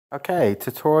Okay,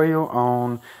 tutorial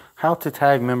on how to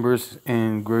tag members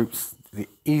in groups the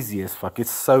easiest.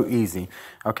 It's so easy.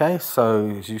 Okay, so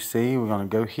as you see, we're going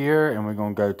to go here and we're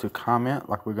going to go to comment,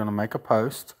 like we're going to make a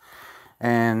post.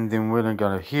 And then we're going to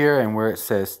go to here and where it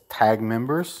says tag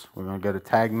members, we're going to go to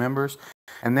tag members.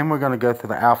 And then we're going to go through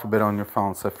the alphabet on your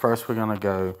phone. So first we're going to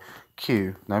go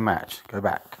Q, no match, go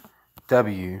back.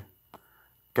 W,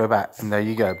 go back. And there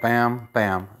you go, bam,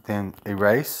 bam. Then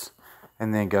erase,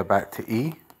 and then go back to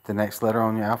E. The next letter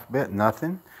on your alphabet,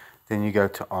 nothing. Then you go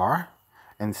to R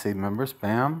and see members,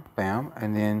 bam, bam.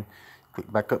 And then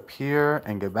click back up here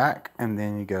and go back. And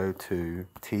then you go to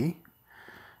T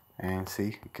and see,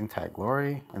 you can tag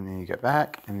Lori. And then you go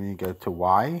back and then you go to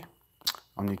Y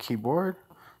on your keyboard.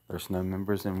 There's no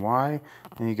members in Y.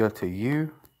 Then you go to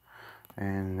U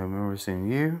and no members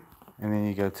in U. And then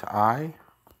you go to I.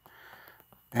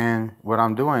 And what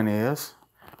I'm doing is,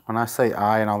 when I say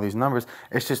I and all these numbers,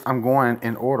 it's just I'm going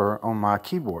in order on my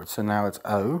keyboard. So now it's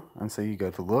O, and so you go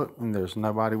to look, and there's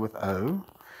nobody with O.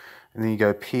 And then you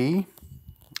go P,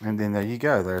 and then there you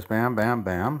go. There's bam, bam,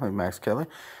 bam, like Max Kelly.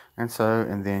 And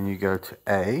then you go to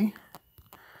A.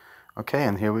 Okay,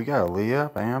 and here we go.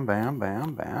 Leah, bam, bam,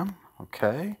 bam, bam.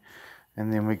 Okay.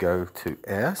 And then we go to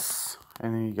S,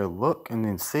 and then you go look, and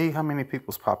then see how many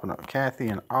people's popping up. Kathy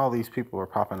and all these people are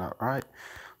popping up, right?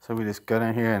 So we just go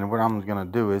down here, and what I'm going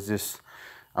to do is just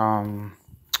go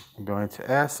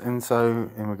into S, and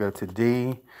we go to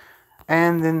D,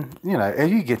 and then, you know,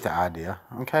 you get the idea,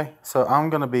 okay? So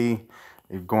I'm going to be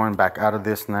going back out of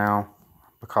this now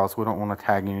because we don't want to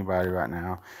tag anybody right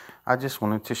now. I just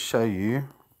wanted to show you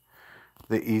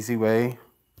the easy way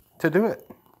to do it,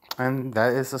 and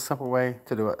that is a simple way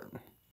to do it.